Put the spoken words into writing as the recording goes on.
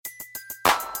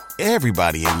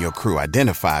Everybody in your crew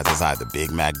identifies as either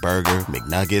Big Mac Burger,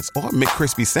 McNuggets, or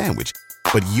McCrispy Sandwich.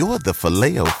 But you're the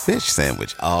Filet-O-Fish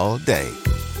Sandwich all day.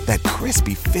 That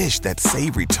crispy fish, that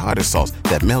savory tartar sauce,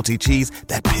 that melty cheese,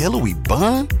 that pillowy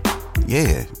bun.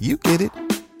 Yeah, you get it.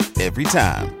 Every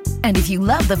time. And if you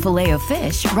love the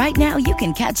Filet-O-Fish, right now you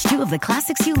can catch two of the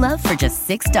classics you love for just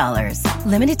 $6.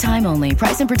 Limited time only.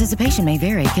 Price and participation may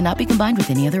vary. Cannot be combined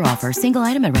with any other offer. Single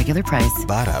item at regular price.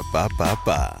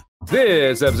 Ba-da-ba-ba-ba.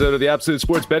 This episode of the Absolute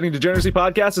Sports Betting Degeneracy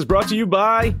Podcast is brought to you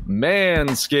by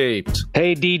Manscaped.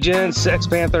 Hey, D-Gents, X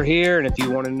Panther here, and if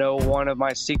you want to know one of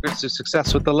my secrets to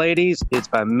success with the ladies, it's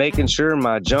by making sure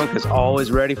my junk is always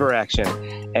ready for action.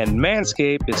 And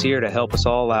Manscaped is here to help us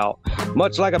all out.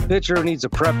 Much like a pitcher needs to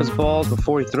prep his balls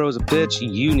before he throws a pitch,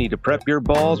 you need to prep your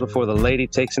balls before the lady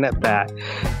takes an at-bat.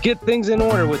 Get things in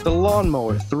order with the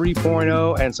Lawnmower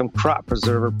 3.0 and some Crop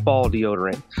Preserver ball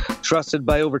deodorant. Trusted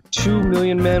by over 2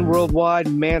 million men worldwide,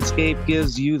 Manscaped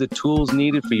gives you the tools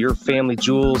needed for your family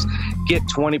jewels. Get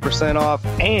 20% off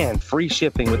and free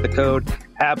shipping with the code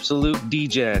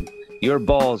AbsoluteDegen. Your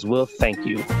balls will thank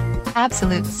you.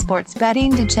 Absolute Sports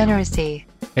Betting Degeneracy.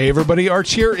 Hey everybody,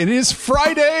 Arch here. It is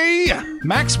Friday.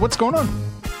 Max, what's going on?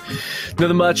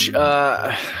 Nothing much.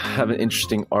 I have an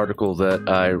interesting article that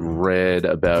I read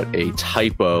about a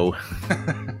typo.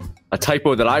 A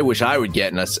typo that I wish I would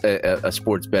get in a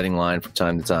sports betting line from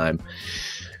time to time.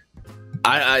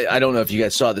 I don't know if you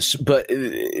guys saw this, but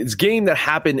it's a game that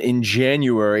happened in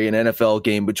January, an NFL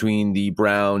game between the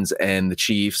Browns and the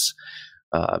Chiefs.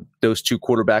 Those two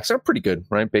quarterbacks are pretty good,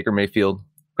 right? Baker Mayfield,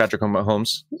 Patrick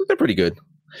Mahomes, they're pretty good.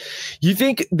 You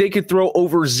think they could throw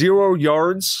over 0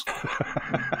 yards?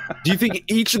 Do you think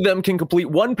each of them can complete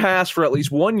one pass for at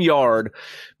least 1 yard?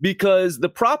 Because the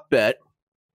prop bet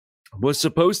was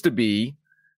supposed to be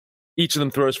each of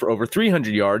them throws for over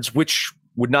 300 yards, which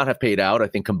would not have paid out. I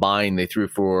think combined they threw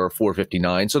for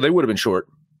 459, so they would have been short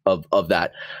of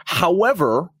that.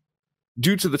 However,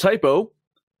 due to the typo,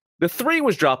 the 3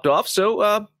 was dropped off,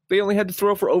 so they only had to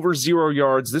throw for over 0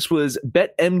 yards. This was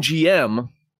BetMGM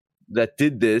that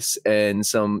did this, and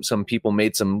some people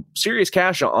made some serious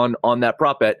cash on that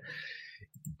prop bet.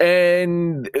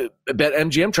 And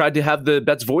BetMGM tried to have the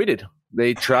bets voided.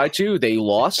 They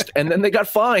lost, and then they got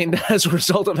fined as a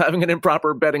result of having an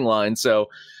improper betting line. So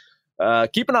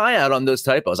keep an eye out on those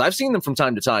typos. I've seen them from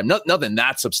time to time. Nothing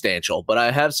that substantial, but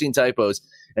I have seen typos,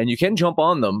 and you can jump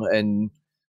on them and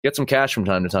get some cash from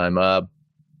time to time.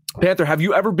 Panther, have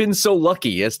you ever been so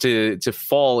lucky as to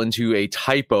fall into a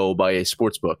typo by a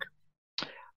sports book?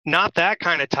 Not that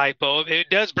kind of typo. It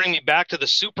does bring me back to the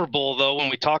Super Bowl, though, when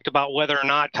we talked about whether or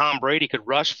not Tom Brady could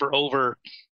rush for over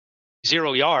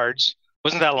 0 yards.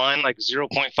 Wasn't that line like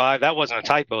 0.5? That wasn't a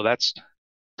typo. That's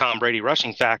Tom Brady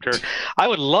rushing factor. I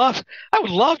would love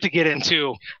to get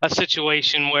into a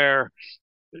situation where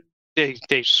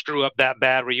they screw up that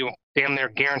bad where you damn near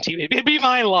guarantee it'd be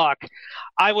my luck.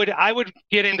 I would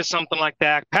get into something like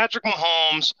that. Patrick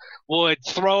Mahomes would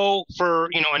throw for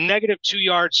a negative 2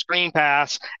 yard screen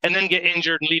pass and then get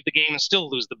injured and leave the game and still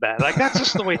lose the bet. Like that's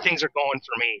just the way things are going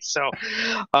for me. So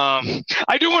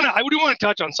I do want to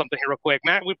touch on something here real quick.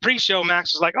 Matt, with pre-show,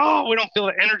 Max was like, "Oh, we don't feel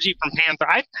the energy from Panther."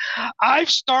 I've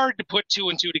started to put 2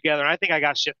 and 2 together, and I think I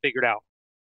got shit figured out.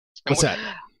 What's that?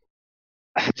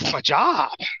 It's my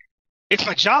job. It's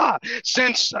my job.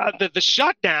 Since the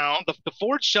shutdown, the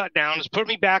Ford shutdown has put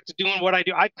me back to doing what I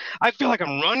do. I feel like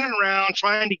I'm running around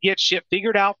trying to get shit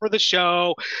figured out for the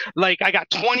show. Like I got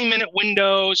 20-minute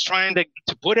windows trying to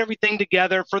put everything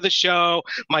together for the show.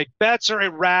 My bets are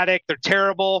erratic. They're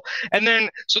terrible. And then,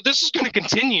 so this is going to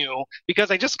continue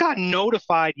because I just got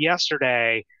notified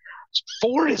yesterday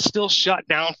Ford is still shut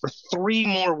down for 3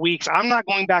 more weeks. I'm not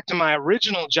going back to my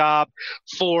original job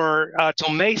for till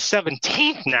May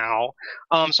 17th now.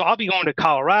 So I'll be going to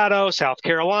Colorado, South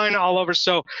Carolina, all over.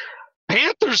 So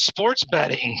Panthers sports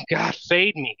betting, God,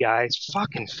 fade me, guys.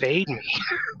 Fucking fade me.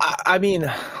 I mean,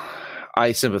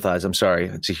 I sympathize. I'm sorry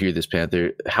to hear this,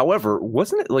 Panther. However,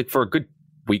 wasn't it like for a good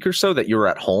week or so that you were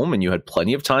at home and you had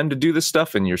plenty of time to do this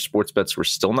stuff and your sports bets were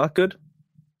still not good?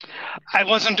 I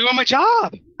wasn't doing my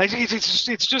job.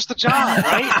 It's just a job,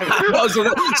 right? Oh,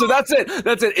 so that's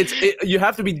it. You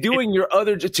have to be doing your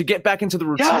other to get back into the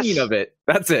routine of it.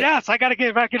 That's it. Yes, I got to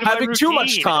get back into my routine. Having too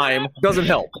much time doesn't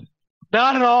help.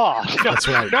 Not at all. No, that's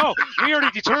right. No, we already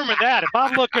determined that. If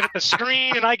I'm looking at the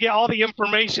screen and I get all the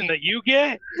information that you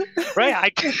get, right,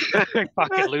 I can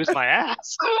fucking lose my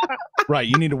ass. Right.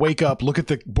 You need to wake up, look at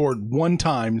the board one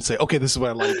time and say, okay, this is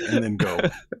what I like, and then go.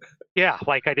 Yeah,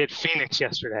 like I did Phoenix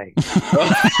yesterday.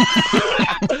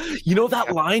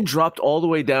 That line dropped all the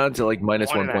way down to like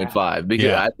minus 1.5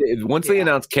 because once they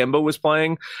announced Kemba was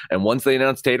playing and once they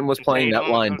announced Tatum was playing, that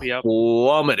line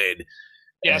plummeted.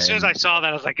 Yeah, as soon as I saw that,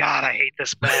 I was like, God, I hate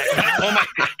this bet.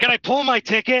 Can I pull my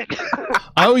ticket?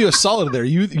 I owe you a solid there.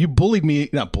 You bullied me,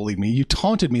 not bullied me. You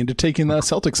taunted me into taking the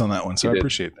Celtics on that one, so I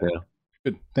appreciate that.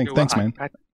 Yeah. Good. Thanks, man.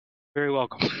 Very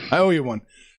welcome. I owe you one.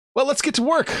 Well, let's get to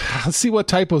work. Let's see what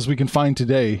typos we can find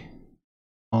today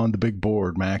on the big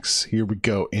board, Max. Here we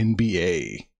go.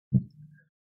 NBA.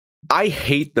 I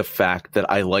hate the fact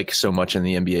that I like so much in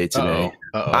the NBA today.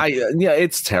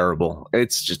 It's terrible.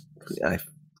 It's just,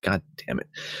 God damn it.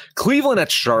 Cleveland at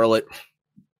Charlotte.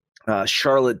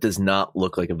 Charlotte does not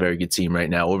look like a very good team right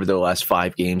now. Over the last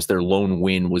 5 games, their lone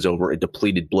win was over a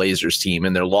depleted Blazers team,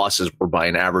 and their losses were by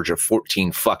an average of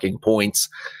 14 fucking points.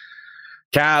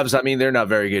 Cavs, I mean, they're not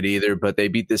very good either, but they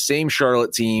beat the same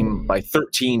Charlotte team by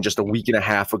 13 just a week and a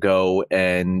half ago,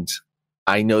 and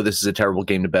I know this is a terrible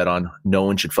game to bet on. No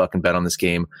one should fucking bet on this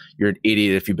game. You're an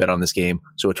idiot if you bet on this game,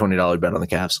 so a $20 bet on the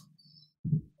Cavs.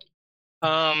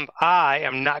 I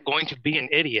am not going to be an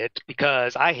idiot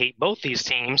because I hate both these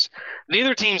teams.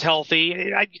 Neither team's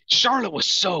healthy. Charlotte was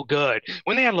so good.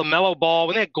 When they had LaMelo Ball,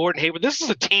 when they had Gordon Hayward, this is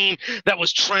a team that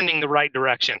was trending the right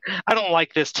direction. I don't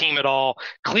like this team at all.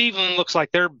 Cleveland looks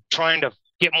like they're trying to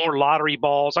get more lottery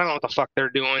balls. I don't know what the fuck they're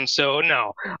doing. So,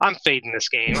 no, I'm fading this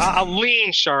game. I'll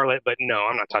lean Charlotte, but no,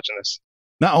 I'm not touching this.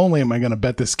 Not only am I going to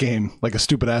bet this game like a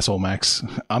stupid asshole, Max,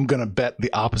 I'm going to bet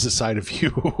the opposite side of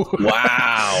you.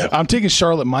 Wow. I'm taking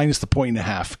Charlotte minus the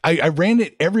 1.5. I ran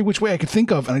it every which way I could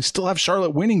think of, and I still have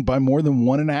Charlotte winning by more than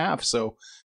 1.5. So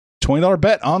 $20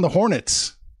 bet on the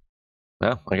Hornets.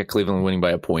 Well, I got Cleveland winning by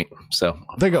a point. So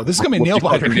there you go. This is going to be a nail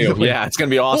biter. Yeah, it's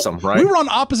going to be awesome, right? We were on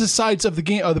opposite sides of the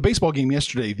game, the baseball game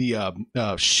yesterday.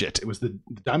 It was the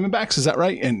Diamondbacks. Is that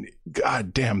right? And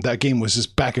God damn, that game was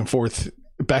just back and forth.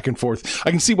 I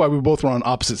can see why we both were on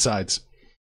opposite sides.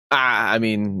 I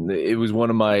mean, it was one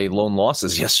of my lone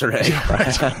losses yesterday. Yeah,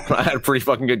 right. I had a pretty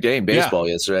fucking good game, baseball,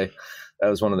 yesterday. That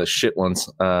was one of the shit ones.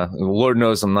 Lord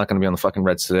knows I'm not going to be on the fucking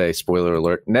Reds today. Spoiler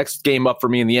alert. Next game up for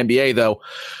me in the NBA, though.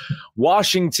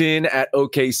 Washington at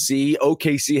OKC.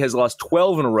 OKC has lost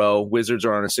 12 in a row. Wizards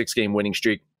are on a 6-game winning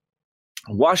streak.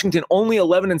 Washington only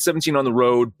 11-17 on the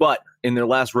road, but in their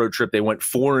last road trip, they went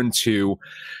 4-2.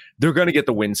 They're going to get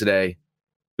the win today.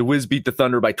 The Wiz beat the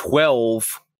Thunder by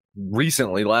 12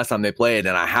 recently, last time they played,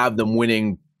 and I have them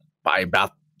winning by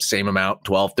about the same amount,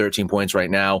 12, 13 points right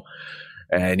now.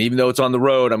 And even though it's on the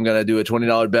road, I'm going to do a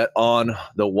 $20 bet on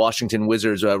the Washington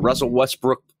Wizards. Russell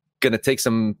Westbrook going to take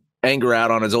some anger out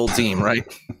on his old team, right?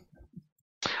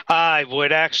 I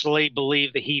would actually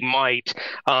believe that he might.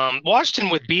 Washington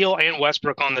with Beal and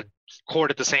Westbrook on the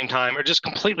court at the same time are just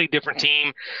completely different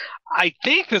team. I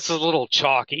think this is a little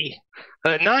chalky.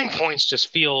 9 points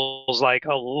just feels like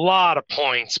a lot of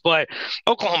points, but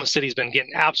Oklahoma City's been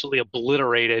getting absolutely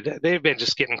obliterated. They've been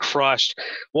just getting crushed.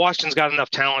 Washington's got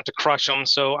enough talent to crush them.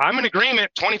 So I'm in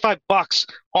agreement, $25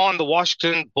 on the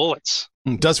Washington Bullets.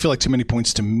 It does feel like too many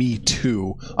points to me,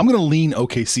 too. I'm going to lean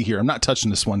OKC here. I'm not touching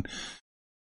this one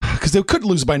because they could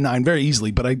lose by 9 very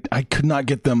easily, but I could not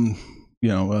get them,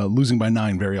 losing by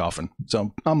 9 very often.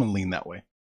 So I'm going to lean that way.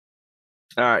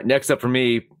 All right. Next up for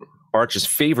me, Arch's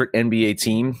favorite NBA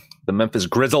team, the Memphis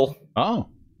Grizzle. Oh.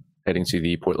 Heading to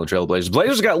the Portland Trail Blazers.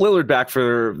 Blazers got Lillard back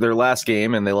for their last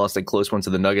game, and they lost a close one to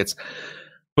the Nuggets.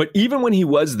 But even when he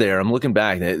was there, I'm looking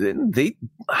back, they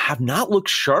have not looked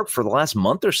sharp for the last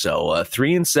month or so.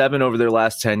 3-7 over their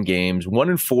last 10 games,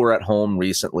 1-4 at home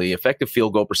recently. Effective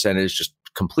field goal percentage just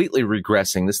completely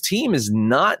regressing. This team is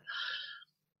not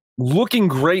looking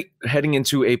great heading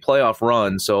into a playoff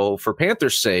run. So for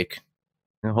Panthers' sake,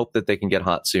 I hope that they can get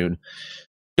hot soon.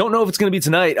 Don't know if it's going to be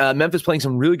tonight. Memphis playing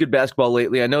some really good basketball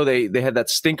lately. I know they had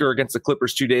that stinker against the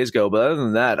Clippers 2 days ago, but other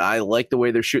than that, I like the way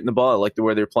they're shooting the ball. I like the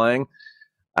way they're playing.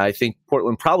 I think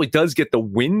Portland probably does get the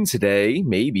win today,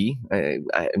 maybe.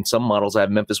 In some models, I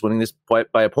have Memphis winning this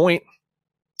by a point.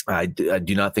 I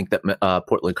do not think that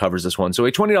Portland covers this one. So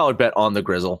a $20 bet on the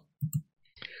Grizzle.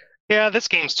 Yeah, this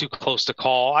game's too close to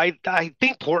call. I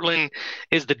think Portland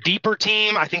is the deeper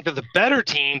team. I think they're the better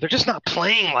team. They're just not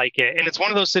playing like it. And it's one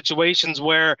of those situations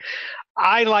where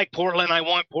I like Portland. I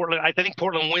want Portland. I think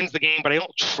Portland wins the game, but I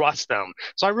don't trust them.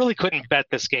 So I really couldn't bet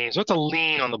this game. So it's a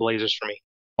lean on the Blazers for me.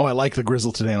 Oh, I like the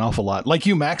Grizzle today an awful lot. Like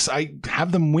you, Max, I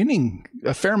have them winning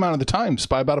a fair amount of the times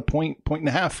by about a point and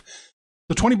a half.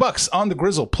 So $20 on the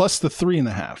Grizzle plus the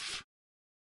 3.5.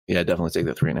 Yeah, definitely take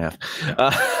the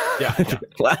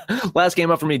 3.5. Last game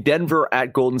up for me, Denver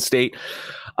at Golden State.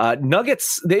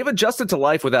 Nuggets, they've adjusted to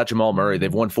life without Jamal Murray.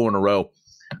 They've won 4 in a row.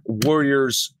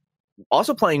 Warriors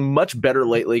also playing much better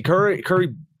lately. Curry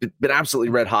been absolutely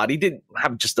red hot. He did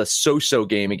have just a so-so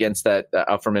game against that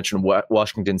aforementioned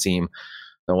Washington team.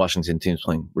 The Washington team's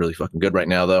playing really fucking good right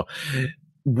now, though.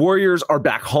 Warriors are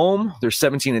back home. They're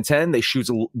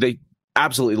 17-10. They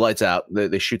absolutely lights out.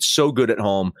 They shoot so good at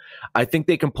home. I think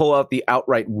they can pull out the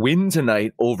outright win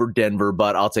tonight over Denver,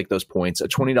 but I'll take those points. A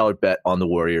 $20 bet on the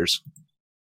Warriors.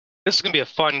 This is going to be a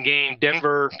fun game.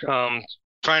 Denver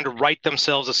trying to right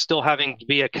themselves as still having to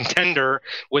be a contender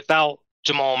without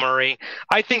Jamal Murray.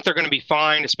 I think they're going to be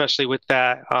fine, especially with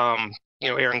that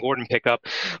Aaron Gordon pickup.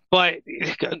 But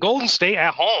Golden State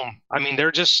at home, I mean,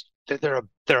 they're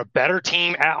a better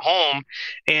team at home,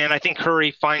 and I think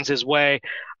Curry finds his way.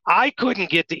 I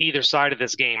couldn't get to either side of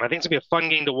this game. I think it's going to be a fun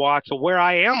game to watch, but where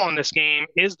I am on this game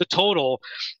is the total.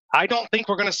 I don't think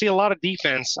we're going to see a lot of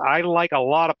defense. I like a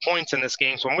lot of points in this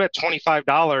game, so I'm going to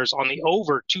 $25 on the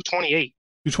over 228.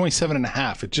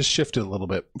 227.5. It just shifted a little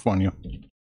bit on you.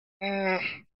 I'm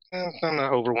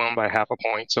not overwhelmed by half a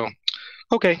point, so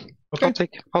okay.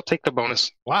 I'll take the bonus.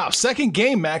 Wow, second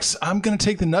game, Max. I'm going to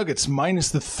take the Nuggets minus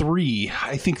the 3.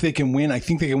 I think they can win. I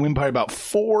think they can win by about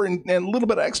 4 and a little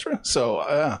bit extra. So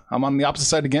I'm on the opposite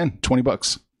side again.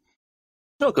 $20.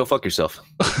 No, go fuck yourself.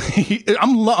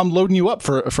 I'm loading you up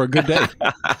for a good day.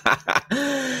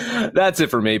 That's it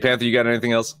for me. Panther, you got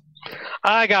anything else?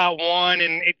 I got one,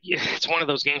 and it's one of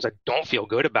those games I don't feel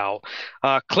good about.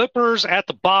 Clippers at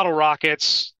the Bottle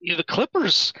Rockets. The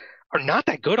Clippers are not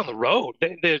that good on the road,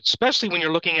 especially when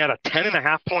you're looking at a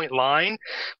 10.5-point line.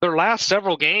 Their last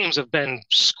several games have been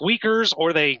squeakers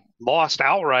or they lost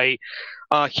outright.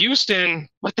 Houston,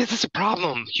 but this is a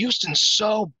problem. Houston's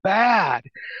so bad.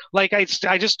 Like, I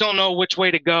just don't know which way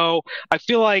to go. I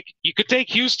feel like you could take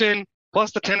Houston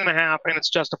plus the 10.5 and it's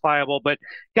justifiable, but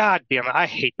god damn it, I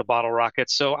hate the Bottle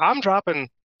Rockets. So I'm dropping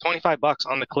 $25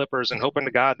 on the Clippers and hoping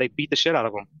to God they beat the shit out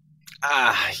of them.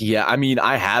 Yeah, I mean,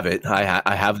 I have it.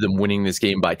 I have them winning this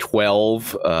game by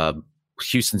 12.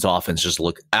 Houston's offense just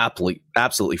look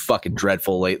absolutely fucking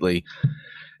dreadful lately.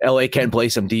 LA can play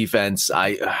some defense.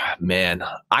 I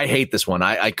hate this one.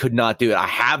 I could not do it. I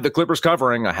have the Clippers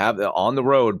covering. I have it on the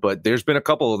road, but there's been a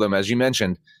couple of them, as you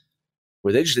mentioned,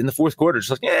 where they just in the fourth quarter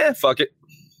just like, fuck it.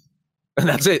 And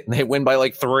that's it. They win by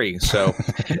like 3. So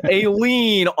a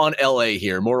lean on LA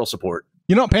here. Moral support.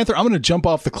 You know, Panther, I'm going to jump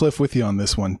off the cliff with you on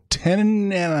this one.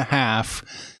 10.5.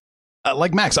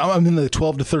 Like Max, I'm in the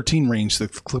 12 to 13 range the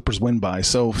Clippers win by.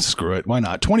 So screw it. Why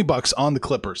not? $20 on the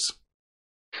Clippers.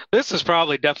 This is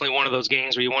probably definitely one of those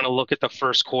games where you want to look at the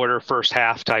first quarter, first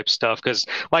half type stuff. Because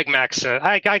like Max said,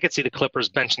 I could see the Clippers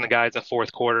benching the guys in the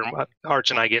fourth quarter,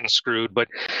 Arch and I getting screwed. But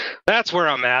that's where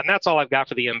I'm at. And that's all I've got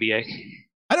for the NBA.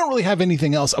 I don't really have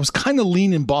anything else. I was kind of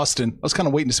leaning Boston. I was kind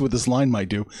of waiting to see what this line might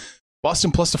do.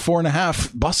 Boston plus the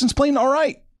 4.5. Boston's playing all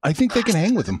right. I think they can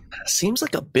hang with them. Seems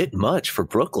like a bit much for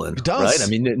Brooklyn. It does. Right? I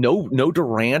mean, no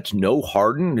Durant, no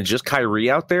Harden, just Kyrie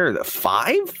out there.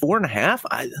 4.5?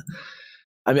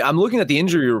 I mean, I'm looking at the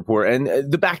injury report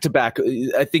and the back-to-back.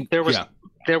 I think there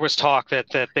was talk that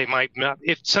they might not,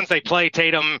 since they play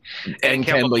Tatum and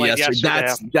Kemba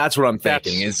yesterday. That's what I'm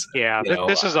thinking.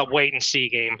 This is a wait and see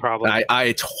game probably.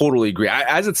 I totally agree.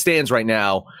 As it stands right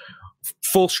now,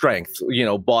 full strength,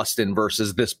 Boston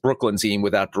versus this Brooklyn team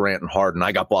without Durant and Harden.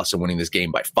 I got Boston winning this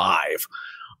game by 5.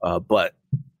 But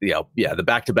the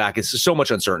back-to-back is so much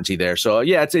uncertainty there. So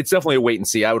it's definitely a wait and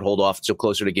see. I would hold off until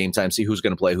closer to game time, see who's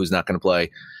going to play, who's not going to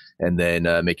play, and then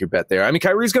make your bet there. I mean,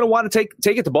 Kyrie's going to want to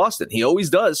take it to Boston. He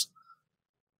always does,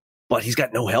 but he's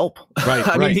got no help.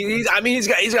 Right. He's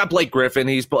got Blake Griffin.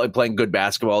 He's playing good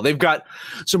basketball. They've got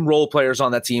some role players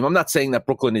on that team. I'm not saying that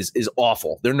Brooklyn is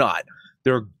awful. They're not.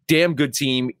 They're a damn good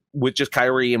team with just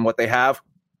Kyrie and what they have,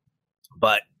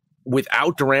 but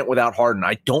without Durant, without Harden,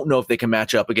 I don't know if they can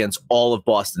match up against all of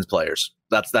Boston's players.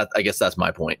 I guess that's my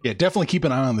point. Yeah, definitely keep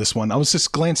an eye on this one. I was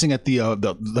just glancing at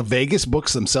the Vegas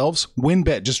books themselves.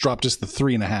 WinBet just dropped us the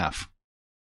 3.5.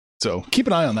 So keep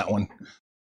an eye on that one.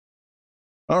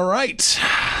 All right,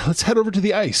 let's head over to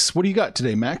the ice. What do you got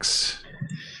today, Max?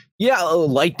 Yeah, a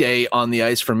light day on the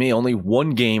ice for me. Only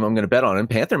one game I'm going to bet on, and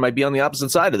Panther might be on the opposite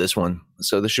side of this one.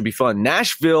 So this should be fun.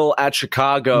 Nashville at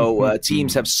Chicago.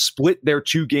 Teams have split their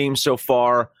 2 games so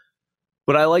far,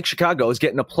 but I like Chicago. I was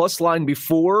getting a plus line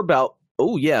before about,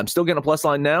 I'm still getting a plus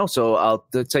line now. So I'll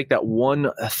take that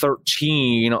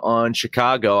 113 on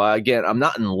Chicago. Again, I'm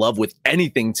not in love with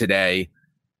anything today.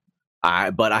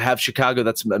 But I have Chicago.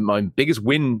 That's my biggest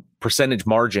win percentage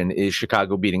margin is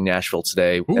Chicago beating Nashville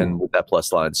today. Ooh. And with that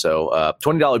plus line. So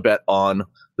 $20 bet on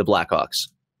the Blackhawks.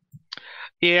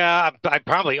 Yeah, I'm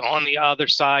probably on the other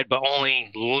side, but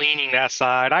only leaning that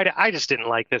side. I just didn't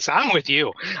like this. I'm with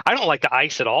you. I don't like the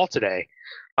ice at all today.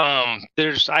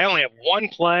 I only have one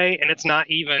play, and it's not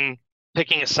even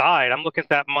picking a side. I'm looking at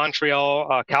that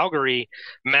Montreal Calgary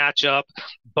matchup.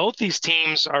 Both these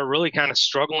teams are really kind of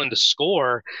struggling to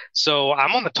score, so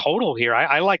I'm on the total here.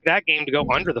 I like that game to go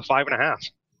under the 5.5.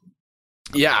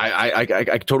 Yeah, I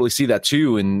totally see that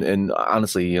too, and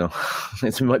honestly,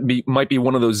 it might be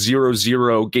one of those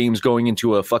 0-0 games going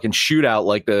into a fucking shootout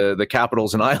like the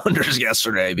Capitals and Islanders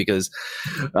yesterday, because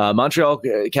Montreal,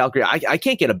 Calgary, I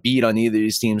can't get a beat on either of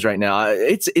these teams right now.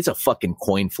 It's a fucking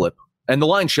coin flip, and the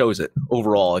line shows it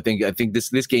overall. I think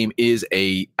this game is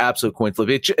a absolute coin flip.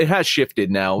 It has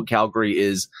shifted now. Calgary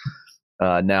is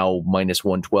now minus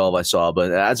 112 I saw, but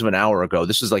as of an hour ago,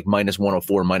 this was like minus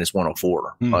 104, minus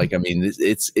 104. Like, I mean,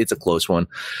 it's a close one.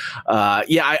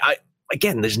 I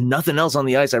again, there's nothing else on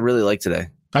the ice I really like today.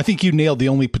 I think you nailed the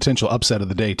only potential upset of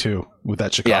the day too with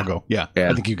that Chicago. Yeah.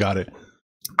 I think you got it.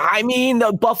 I mean,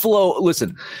 the Buffalo,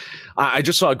 listen, I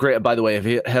just saw a great, by the way, if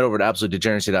you head over to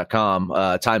absolutedegeneracy.com,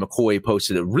 Ty McCoy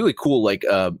posted a really cool,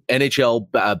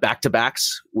 NHL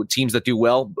back-to-backs with teams that do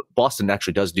well. Boston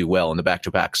actually does do well in the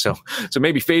back-to-back. So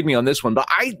maybe fade me on this one, but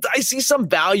I see some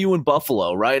value in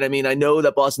Buffalo, right? I mean, I know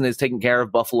that Boston has taken care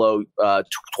of Buffalo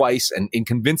twice and in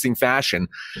convincing fashion.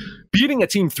 Beating a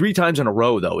team 3 times in a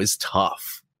row, though, is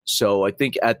tough. So I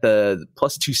think at the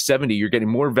plus 270, you're getting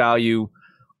more value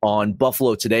on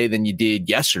Buffalo today than you did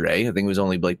yesterday. I think it was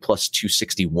only like plus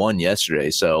 261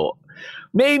 yesterday. So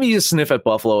maybe you sniff at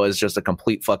Buffalo as just a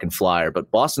complete fucking flyer,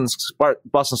 but Boston's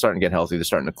starting to get healthy. They're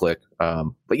starting to click.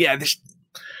 But yeah,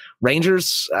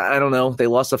 Rangers, I don't know. They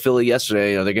lost to Philly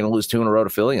yesterday. Are they going to lose 2 in a row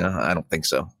to Philly? I don't think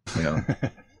so.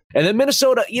 And then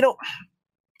Minnesota,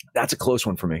 that's a close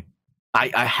one for me.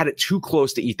 I had it too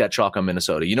close to eat that chalk on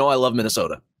Minnesota. I love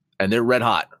Minnesota and they're red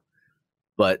hot.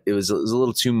 But it was a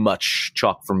little too much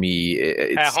chalk for me.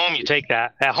 At home, you take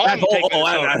that. At home, you take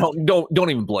Minnesota. Don't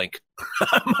even blink.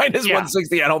 Minus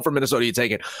 160 at home for Minnesota, you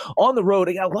take it. On the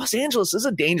road, Los Angeles is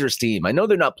a dangerous team. I know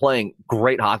they're not playing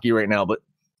great hockey right now, but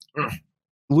a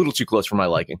little too close for my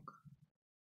liking.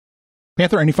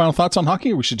 Panther, any final thoughts on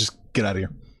hockey, or we should just get out of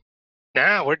here?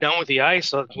 Nah, we're done with the ice.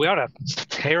 So we ought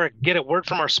to get a word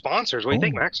from our sponsors. What do you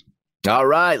think, Max? All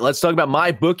right, let's talk about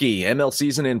MyBookie. ML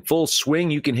season in full swing.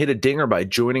 You can hit a dinger by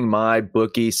joining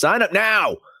MyBookie. Sign up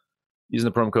now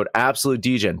using the promo code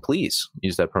AbsoluteDGen. Please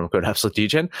use that promo code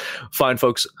AbsoluteDGen. Fine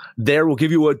folks there will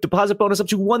give you a deposit bonus up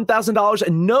to $1,000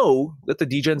 and know that the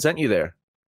DGen sent you there.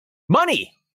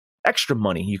 Money, extra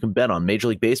money you can bet on Major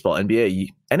League Baseball, NBA,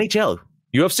 NHL,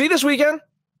 UFC this weekend.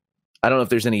 I don't know if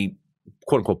there's any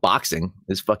quote-unquote boxing.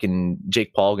 Is fucking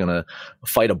Jake Paul going to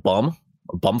fight a bum?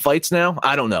 Bum fights now?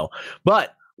 I don't know.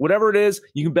 But whatever it is,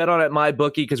 you can bet on it at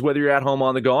MyBookie, because whether you're at home,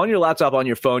 on the go, on your laptop, on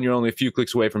your phone, you're only a few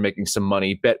clicks away from making some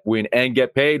money. Bet, win, and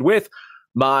get paid with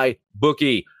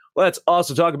MyBookie. Let's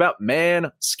also talk about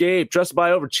Manscaped. Trusted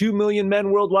by over 2 million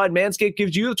men worldwide, Manscaped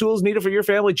gives you the tools needed for your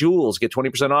family jewels. Get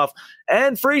 20% off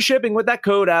and free shipping with that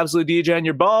code AbsoluteDGen.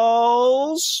 Your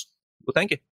balls. Well,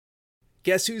 thank you.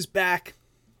 Guess who's back?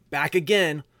 Back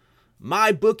again.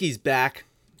 MyBookie's back.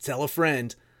 Tell a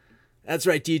friend. That's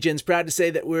right, DGen's proud to say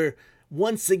that we're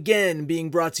once again being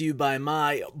brought to you by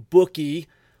MyBookie.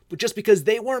 But just because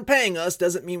they weren't paying us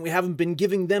doesn't mean we haven't been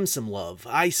giving them some love.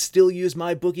 I still use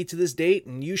MyBookie to this date,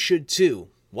 and you should too.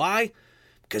 Why?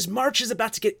 Because March is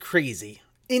about to get crazy.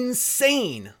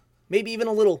 Insane. Maybe even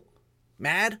a little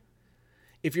mad.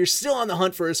 If you're still on the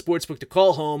hunt for a sportsbook to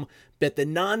call home, bet the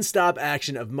non-stop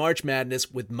action of March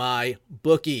Madness with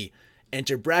MyBookie.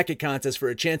 Enter bracket contests for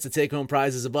a chance to take home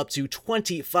prizes of up to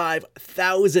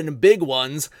 25,000 big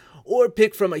ones, or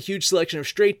pick from a huge selection of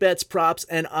straight bets, props,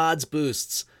 and odds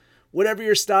boosts. Whatever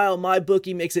your style,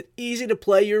 MyBookie makes it easy to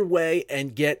play your way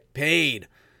and get paid.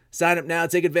 Sign up now,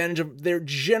 take advantage of their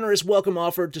generous welcome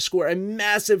offer to score a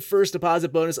massive first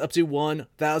deposit bonus up to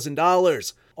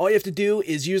 $1,000. All you have to do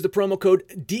is use the promo code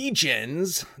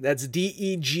DGENS, that's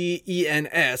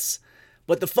DEGENS,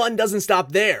 but the fun doesn't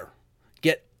stop there.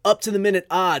 Get up-to-the-minute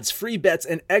odds, free bets,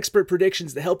 and expert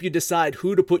predictions to help you decide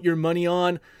who to put your money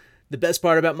on. The best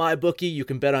part about MyBookie, you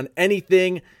can bet on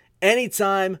anything,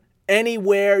 anytime,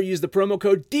 anywhere. Use the promo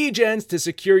code DGENS to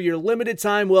secure your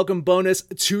limited-time welcome bonus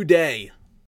today.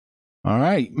 All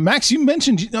right. Max, you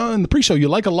mentioned in the pre-show you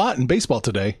like a lot in baseball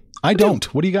today. I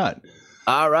don't. What do you got?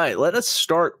 All right. Let us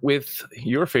start with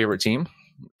your favorite team,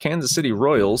 Kansas City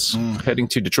Royals heading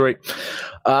to Detroit.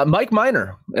 Mike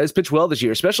Minor has pitched well this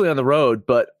year, especially on the road,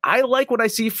 but I like what I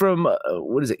see from,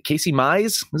 what is it, Casey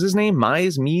Mize? Was his name?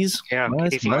 Mize? Yeah,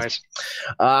 Casey Mize.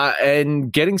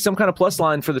 And getting some kind of plus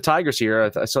line for the Tigers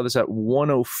here. I saw this at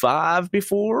 105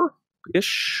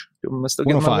 before-ish. Am I still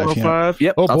getting 105? Yeah.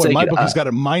 Yep. Oh, boy, my book has got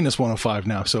a minus 105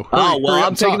 now. So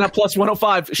I'm taking that plus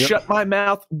 105. Yep. Shut my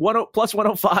mouth. Plus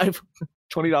 105.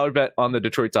 $20 bet on the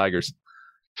Detroit Tigers.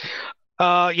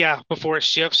 Before it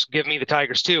shifts, give me the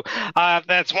Tigers too.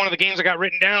 That's one of the games I got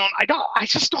written down. I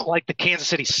just don't like the Kansas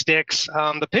City Sticks.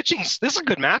 The pitching's, this is a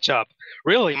good matchup.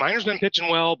 Really, Minor's been pitching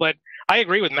well, but I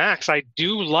agree with Max. I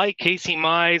do like Casey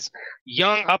Mize,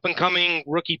 young up-and-coming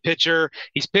rookie pitcher.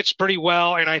 He's pitched pretty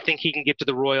well, and I think he can get to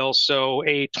the Royals. So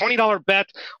a $20 bet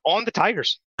on the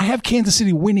Tigers. I have Kansas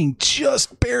City winning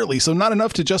just barely, so not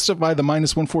enough to justify the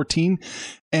minus 114.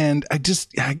 And I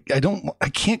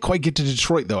can't quite get to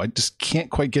Detroit, though. I just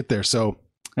can't quite get there. So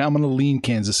I'm going to lean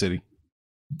Kansas City.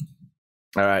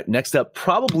 All right. Next up,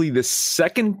 probably the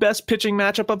second best pitching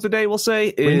matchup of the day, we'll say,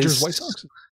 is Rangers White Sox.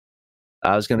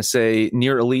 I was going to say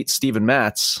near elite Steven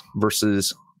Matz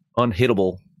versus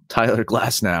unhittable Tyler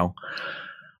Glasnow.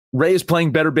 Ray is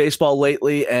playing better baseball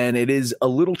lately, and it is a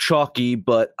little chalky,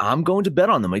 but I'm going to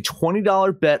bet on them. A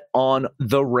 $20 bet on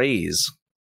the Rays.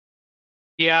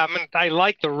 Yeah, I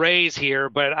like the Rays here,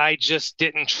 but I just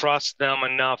didn't trust them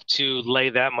enough to lay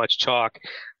that much chalk,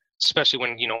 especially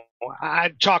when,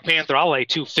 Chalk Panther, I'll lay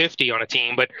 250 on a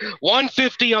team, but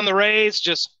 150 on the Rays,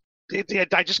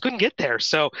 I just couldn't get there.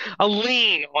 So a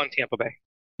lean on Tampa Bay.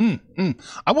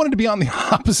 I wanted to be on the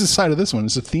opposite side of this one.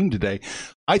 It's a theme today.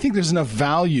 I think there's enough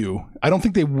value. I don't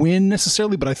think they win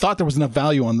necessarily, but I thought there was enough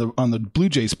value on the Blue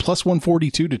Jays plus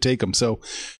 142 to take them. So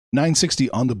 960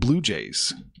 on the Blue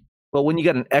Jays. Well, when you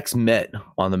got an ex-Met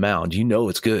on the mound,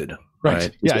 it's good.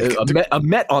 Right. Yeah. A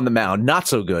Met on the mound, not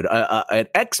so good. An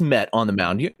ex-Met on the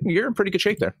mound, you're in pretty good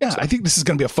shape there. Yeah, so. I think this is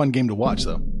going to be a fun game to watch,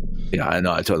 though. Yeah, I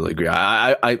know. I totally agree.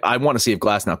 I want to see if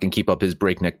Glasnow can keep up his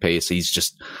breakneck pace. He's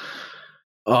just,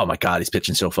 oh my God, he's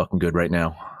pitching so fucking good right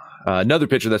now. Another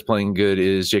pitcher that's playing good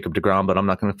is Jacob deGrom, but I'm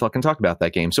not going to fucking talk about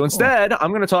that game. So instead,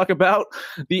 I'm going to talk about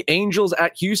the Angels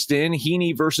at Houston,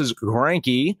 Heaney versus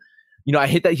Greinke. I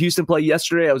hit that Houston play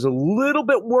yesterday. I was a little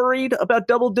bit worried about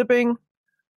double dipping.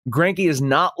 Greinke has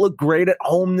not looked great at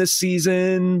home this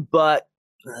season, but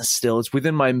still, it's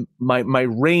within my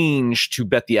range to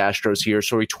bet the Astros here.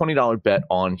 So a $20 bet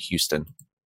on Houston.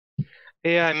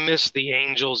 Yeah, I missed the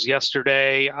Angels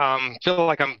yesterday. Feel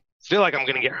like I'm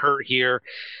going to get hurt here.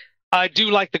 I do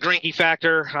like the Greinke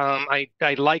factor. I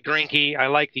like Greinke. I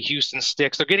like the Houston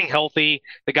Sticks. They're getting healthy.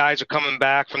 The guys are coming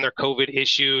back from their COVID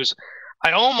issues.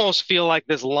 I almost feel like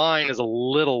this line is a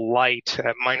little light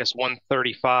at minus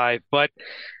 135, but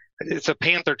it's a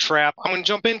Panther trap. I'm going to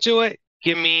jump into it.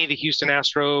 Give me the Houston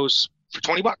Astros for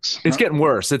 $20. It's getting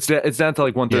worse. It's down to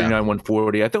like 139,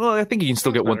 140. I think you can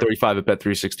still get 135 at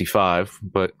Bet365,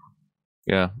 but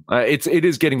yeah, it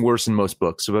is getting worse in most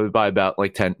books by about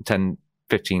like 10,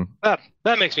 15. That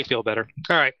makes me feel better.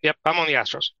 All right. Yep. I'm on the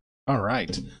Astros. All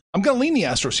right. I'm going to lean the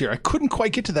Astros here. I couldn't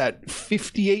quite get to that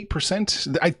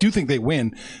 58%. I do think they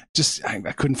win. Just, I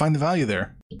couldn't find the value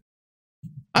there.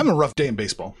 I'm a rough day in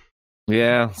baseball.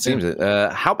 Yeah, seems it.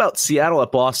 How about Seattle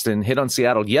at Boston? Hit on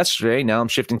Seattle yesterday. Now I'm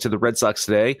shifting to the Red Sox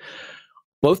today.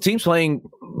 Both teams playing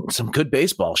some good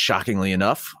baseball, shockingly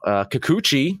enough.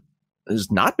 Kikuchi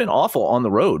has not been awful on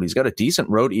the road. He's got a decent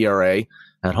road ERA.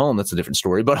 At home, that's a different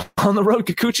story. But on the road,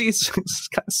 Kikuchi is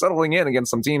kind of settling in against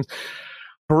some teams.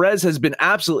 Perez has been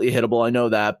absolutely hittable. I know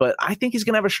that, but I think he's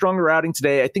going to have a stronger outing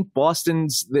today. I think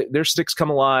Boston's, their sticks come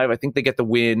alive. I think they get the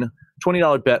win.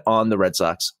 $20 bet on the Red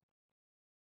Sox.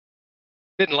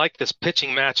 Didn't like this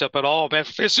pitching matchup at all, man.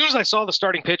 As soon as I saw the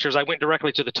starting pitchers, I went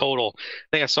directly to the total.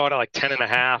 I think I saw it at like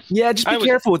 10.5. Yeah, just be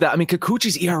careful with that. I mean,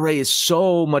 Kikuchi's ERA is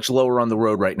so much lower on the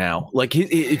road right now. Like,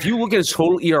 if you look at his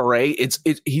total ERA,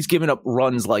 he's giving up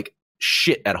runs like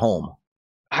shit at home.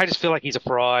 I just feel like he's a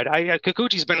fraud.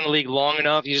 Kikuchi's been in the league long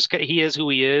enough. He is who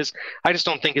he is. I just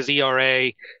don't think his ERA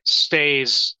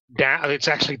stays down. It's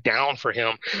actually down for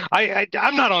him.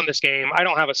 I'm not on this game. I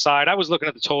don't have a side. I was looking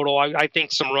at the total. I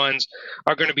think some runs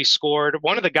are going to be scored.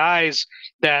 One of the guys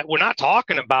that we're not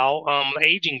talking about,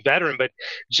 aging veteran, but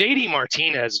JD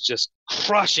Martinez just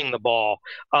crushing the ball.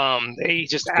 He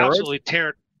just absolutely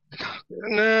tearing.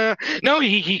 No,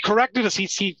 he corrected us.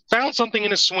 He found something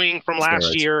in his swing from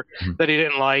last year that he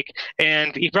didn't like,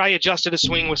 and he probably adjusted his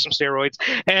swing with some steroids.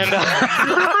 And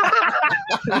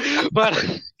but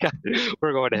God,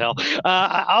 we're going to hell.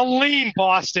 I'll lean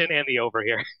Boston and the over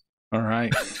here. All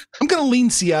right. I'm going to lean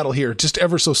Seattle here just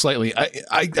ever so slightly.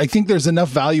 I think there's enough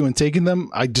value in taking them.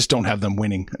 I just don't have them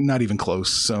winning. Not even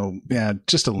close. So, yeah,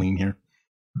 just a lean here.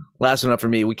 Last one up for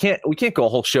me. We can't go a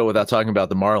whole show without talking about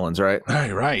the Marlins, right?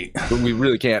 Right. We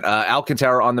really can't.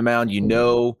 Alcantara on the mound,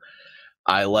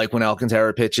 I like when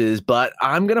Alcantara pitches, but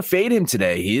I'm going to fade him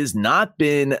today. He has not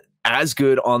been as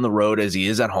good on the road as he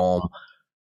is at home.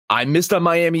 I missed on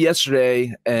Miami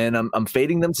yesterday, and I'm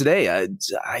fading them today.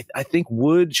 I think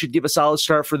Wood should give a solid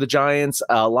start for the Giants.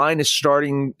 Line is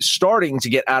starting to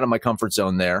get out of my comfort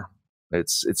zone there.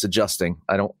 It's adjusting.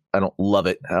 I don't love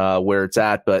it where it's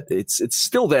at, but it's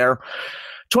still there.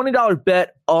 $20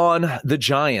 bet on the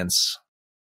Giants.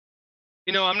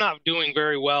 I'm not doing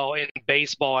very well in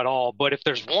baseball at all, but if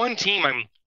there's one team I'm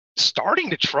starting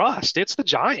to trust, it's the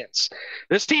Giants.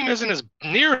 This team isn't as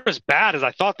near as bad as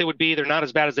I thought they would be. They're not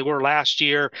as bad as they were last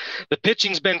year. The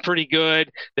pitching's been pretty good.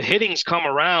 The hitting's come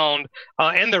around,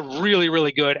 and they're really,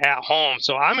 really good at home.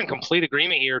 So I'm in complete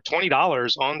agreement here.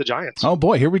 $20 on the Giants. Oh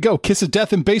boy, here we go. Kiss of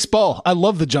death in baseball. I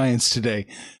love the Giants today.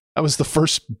 That was the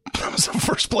first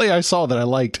play I saw that I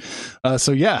liked.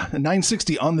 So yeah,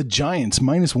 960 on the Giants,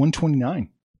 minus 129.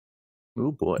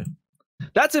 Oh boy.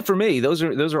 That's it for me. Those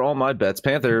are all my bets.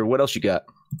 Panther, what else you got?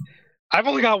 I've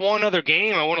only got one other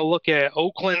game. I want to look at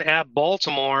Oakland at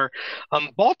Baltimore.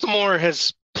 Baltimore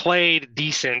has played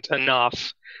decent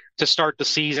enough to start the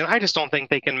season. I just don't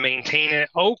think they can maintain it.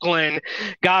 Oakland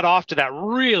got off to that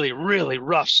really, really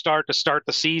rough start to start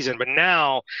the season, but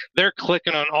now they're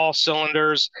clicking on all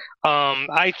cylinders.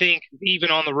 I think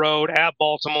even on the road at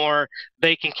Baltimore,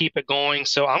 they can keep it going.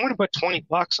 So I'm going to put $20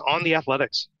 on the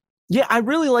Athletics. Yeah, I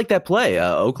really like that play.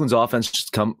 Oakland's offense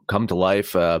just come to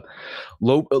life.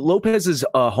 Lopez's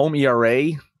home ERA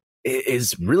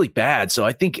is really bad, so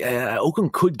I think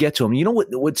Oakland could get to him. You know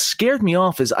what scared me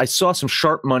off is I saw some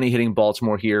sharp money hitting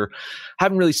Baltimore here.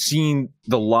 Haven't really seen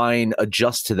the line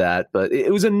adjust to that, but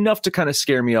it was enough to kind of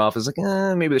scare me off. It's like,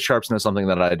 maybe the Sharps know something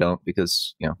that I don't,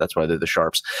 because that's why they're the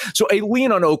Sharps. So a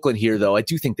lean on Oakland here, though. I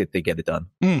do think that they get it done.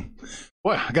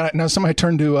 Boy, I got it. Now, somebody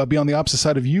turn to be on the opposite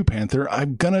side of you, Panther.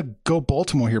 I'm going to go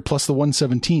Baltimore here, plus the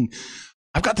 117.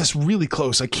 I've got this really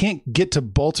close. I can't get to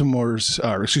Oakland's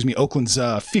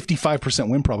 55%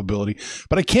 win probability,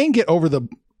 but I can get over the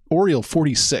Oriole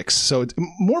 46. So it's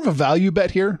more of a value bet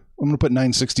here. I'm going to put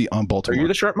 960 on Baltimore. Are you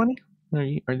the sharp money?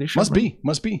 Are they sharp?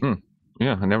 Must be.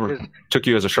 Yeah, I never took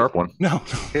you as a sharp one. No.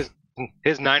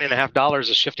 His $9.50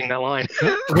 is shifting that line.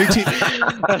 wait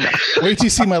till you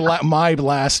see my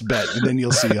last bet, and then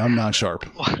you'll see I'm not sharp.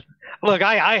 Look,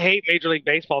 I hate Major League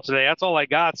Baseball today. That's all I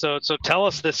got. So tell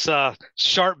us this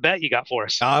sharp bet you got for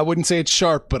us. I wouldn't say it's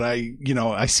sharp, but I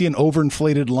see an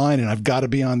overinflated line, and I've got to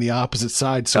be on the opposite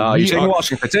side. So you take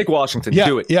Washington. Take Washington. Yeah,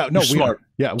 do it. Yeah, no, You're smart.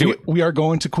 We are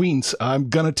going to Queens. I'm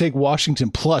gonna take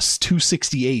Washington plus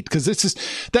 268 because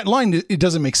that line. It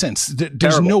doesn't make sense. There's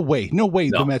Terrible. no way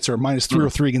the Mets are minus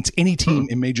 303 against any team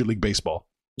in Major League Baseball.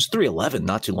 It was 311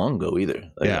 not too long ago either.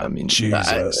 I mean,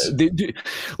 Jesus.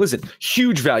 Listen,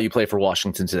 huge value play for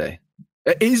Washington today.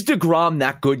 Is DeGrom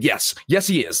that good? Yes,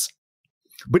 he is.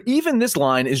 But even this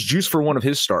line is juice for one of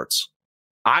his starts.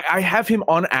 I have him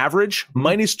on average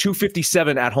minus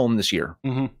 257 at home this year.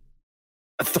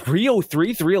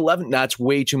 303, 311. That's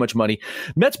way too much money.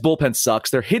 Mets bullpen sucks.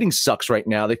 Their hitting sucks right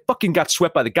now. They fucking got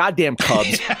swept by the goddamn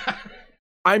Cubs.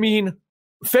 I mean,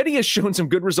 Fetty has shown some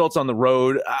good results on the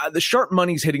road. The sharp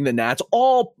money's hitting the Nats.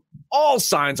 All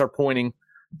signs are pointing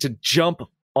to jump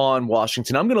on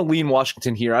Washington. I'm going to lean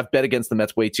Washington here. I've bet against the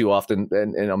Mets way too often,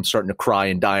 and I'm starting to cry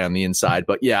and die on the inside.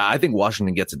 But yeah, I think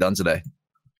Washington gets it done today.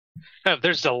 If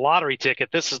there's a lottery ticket,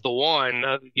 this is the one.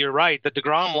 You're right. The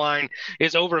DeGrom line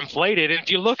is overinflated. And if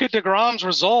you look at DeGrom's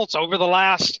results over the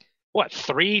last,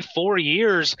 3-4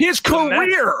 years. His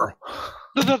career!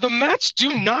 The Mets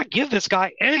do not give this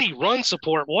guy any run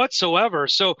support whatsoever.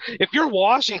 So if you're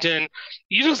Washington,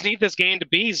 you just need this game to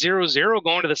be 0-0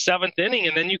 going to the seventh inning,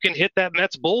 and then you can hit that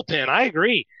Mets bullpen. I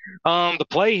agree. The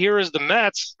play here is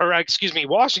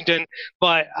Washington,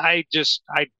 but I'm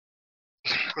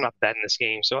not betting this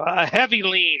game. So a heavy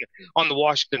lean on the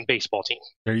Washington baseball team.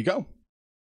 There you go.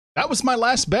 That was my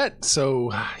last bet.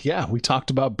 So, yeah, we talked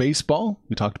about baseball.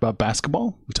 We talked about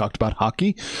basketball. We talked about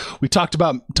hockey. We talked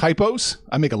about typos.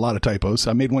 I make a lot of typos.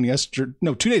 I made one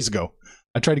 2 days ago.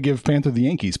 I tried to give Panther the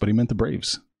Yankees, but he meant the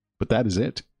Braves. But that is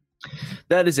it.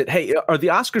 That is it. Hey, are the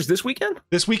Oscars this weekend?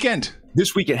 This weekend.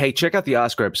 Hey, check out the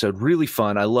Oscar episode. Really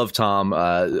fun. I love Tom.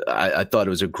 I thought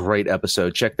it was a great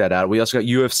episode. Check that out. We also got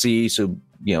UFC, so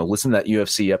listen to that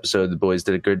UFC episode. The boys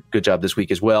did a good job this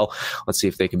week as well. Let's see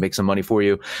if they can make some money for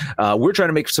you. We're trying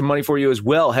to make some money for you as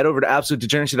well. Head over to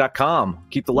absolutedegeneracy.com.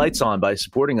 Keep the lights on by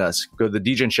supporting us. Go to the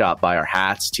Degen shop, buy our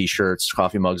hats, t-shirts,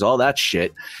 coffee mugs, all that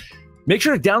shit. Make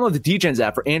sure to download the Degens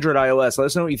app for Android, iOS. Let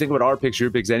us know what you think about our picks, your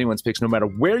picks, anyone's picks, no matter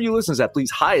where you listen to that. Please,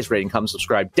 highest rating, comment,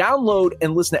 subscribe, download,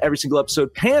 and listen to every single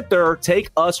episode. Panther, take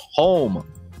us home.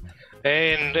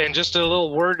 And just a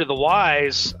little word to the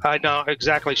wise. I'm not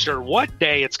exactly sure what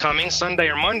day it's coming, Sunday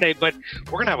or Monday, but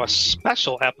we're going to have a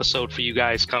special episode for you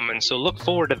guys coming. So look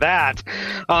forward to that.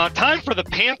 Time for the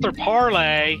Panther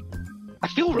Parlay. I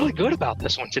feel really good about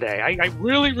this one today. I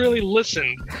really, really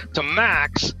listened to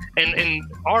Max and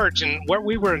Arch and what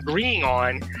we were agreeing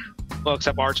on. Well,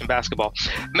 except Arch and basketball.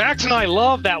 Max and I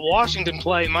love that Washington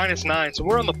play -9. So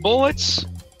we're on the Bullets.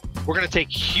 We're going to take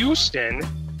Houston.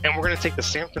 And we're going to take the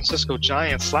San Francisco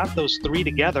Giants, slap those three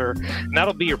together, and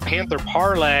that'll be your Panther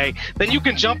Parlay. Then you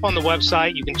can jump on the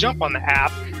website, you can jump on the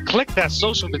app, click that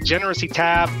Social Degeneracy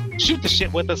tab, shoot the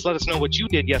shit with us, let us know what you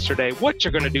did yesterday, what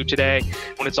you're going to do today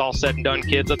when it's all said and done,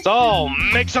 kids. Let's all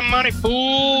make some money,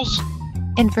 fools!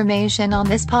 Information on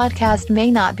this podcast may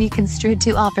not be construed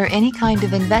to offer any kind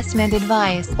of investment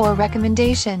advice or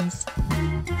recommendations.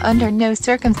 Under no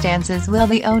circumstances will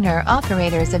the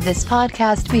owner-operators of this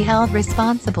podcast be held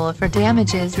responsible for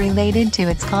damages related to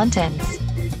its contents.